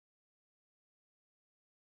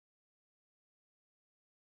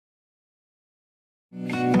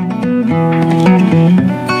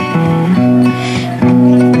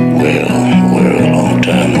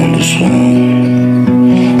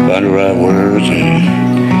Find the right words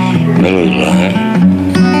and melody line.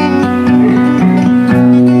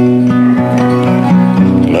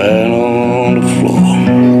 Lying on the floor.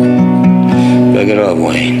 Back it up,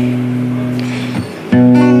 Wayn.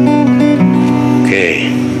 Okay.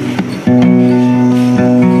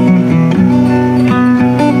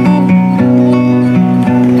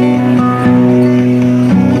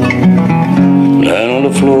 Lying on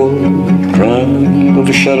the floor, crying with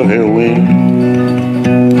a shot of heroin.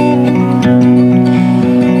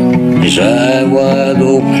 His eye wide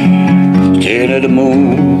open, staring at the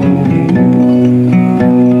moon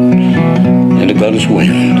and the godless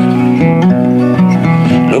wind.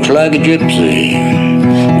 Looks like a gypsy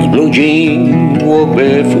with blue jeans, walk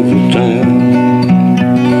barefoot through town.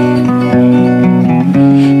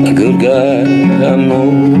 A good guy I know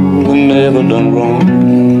who never done wrong.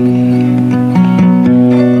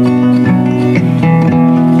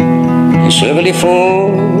 In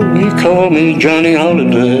 '74 he called me Johnny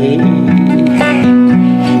Halliday.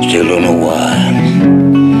 Still don't know why.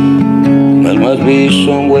 That must be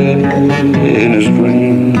somewhere in his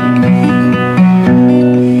dream.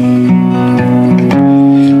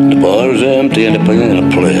 The bar is empty and the piano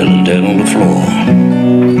player is dead on the floor.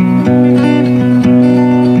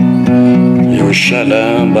 He was shot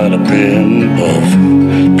down by the pimp of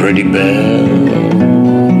Pretty Belle.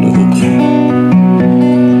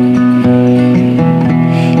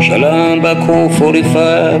 Shot down by Colt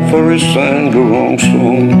 45 for his sang the wrong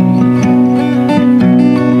song.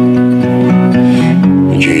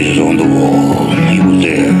 Jesus on the wall, he was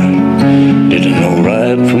there, didn't know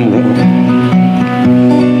right from wrong.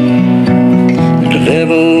 The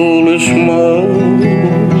devil is small,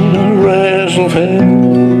 the wrath of hell.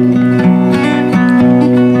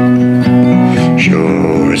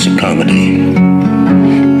 Sure, it's a comedy,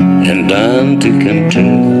 and Dante can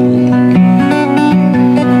tell.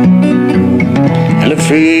 And the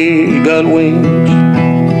fish got wings,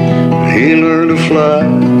 he learned to fly.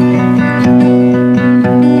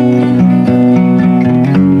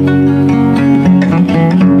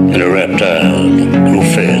 And the reptiles grew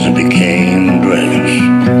fast and became dragons.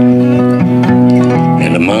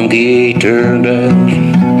 And the monkey turned out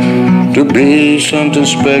to be something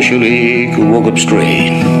special. He could walk up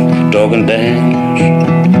straight, talk and dance.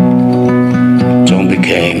 Some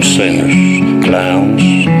became singers, clowns,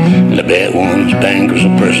 and the bad ones, bankers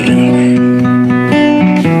and presidents.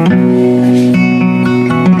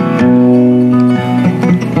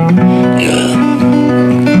 Yeah.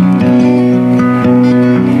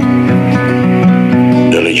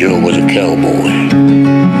 Billy Joe was a cowboy,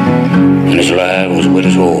 and his life was with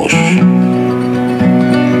his horse.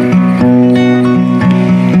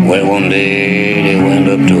 Well, one day they went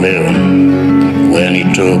up to heaven when he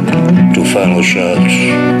took 2 final shots.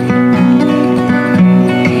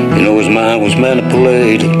 You know, his mind was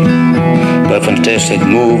manipulated by fantastic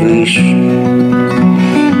movies,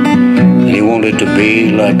 and he wanted to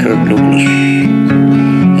be like Kirk Douglas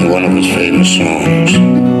in one of his famous songs.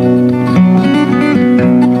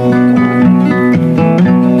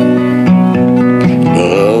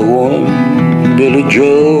 But one Billy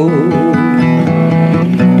Joe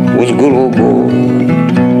was a good old boy,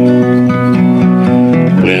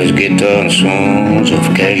 playing his guitar and songs of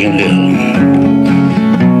Cash and Little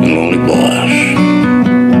and Lonely Bars.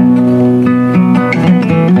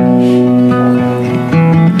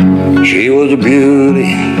 She was the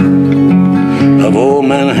beauty of old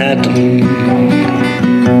Manhattan,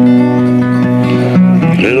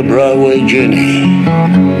 little Broadway Jenny.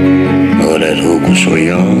 Oh, that hook was so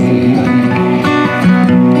young.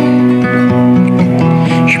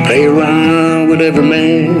 She played around with every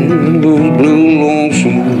man who was blue and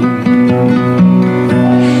lonesome,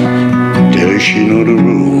 till she knew the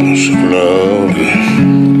rules of love,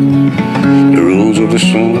 the rules of the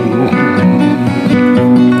song.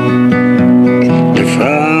 They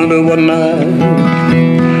found her one night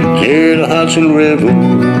near the Hudson River,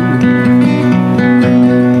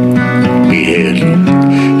 beheaded,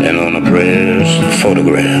 and on her breast a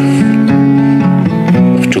photograph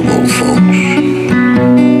of 2 old folks.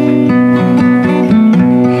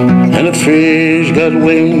 And the fish got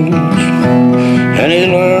wings, and he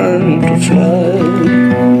learned to fly.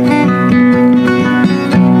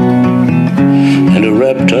 And the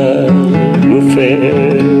reptiles grew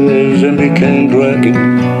fast and became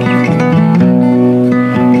dragons.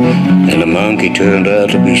 And the monkey turned out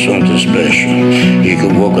to be something special. He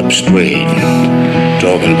could walk up straight,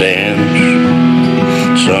 talk and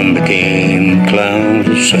dance. Some became clowns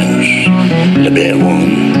and singers. The bad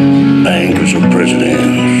one, bankers or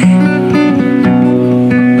presidents.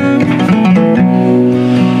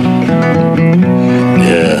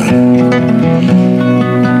 Yeah.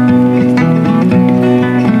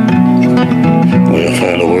 Well, I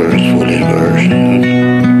found the words for this verse.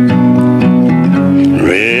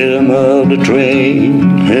 Rhythm of the train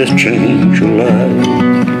has changed your life,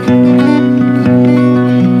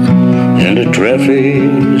 and the traffic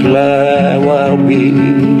lie wild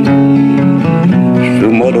beats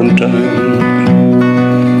through modern time.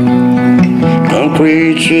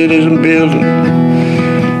 Concrete cities and buildings,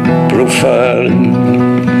 profiling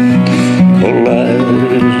for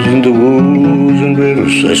lives in the woods and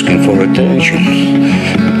rivers, asking for attention.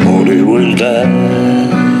 All it will die.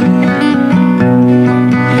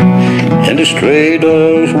 And the stray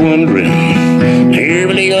dogs wandering, hear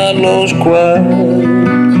the outlaws cry,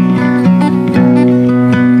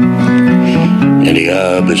 and the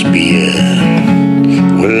harvest beer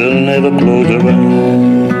will never close their eyes.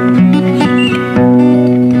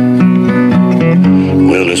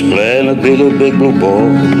 Well, this planet built a big blue ball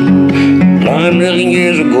 9 million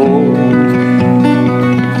years ago.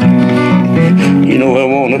 You know I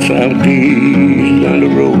wanna find peace down the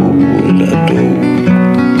road that door.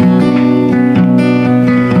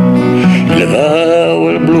 And if I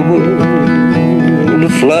were a bluebird to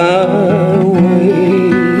fly away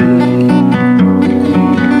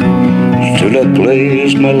to that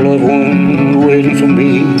place my loved one waiting for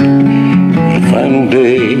me the final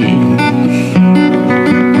day.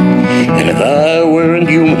 And if I weren't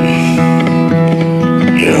human,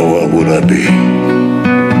 yeah, what would I be?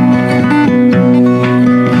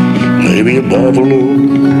 Maybe a buffalo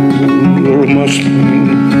or a Mustang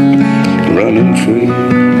running free.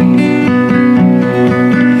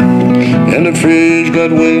 And the fish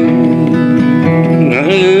got wings, and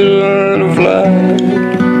they learned to fly.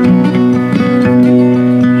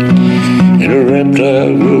 And the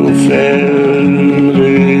reptile grew fast,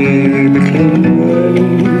 they became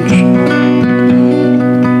wise.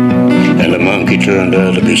 And the monkey turned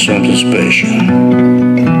out to be something special.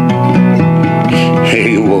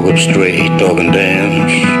 He woke up straight, dog and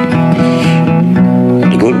dance.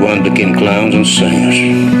 The good one became clowns and singers,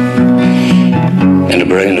 and the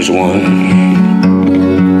brainless ones,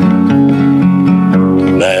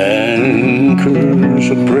 bankers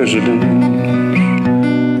or presidents.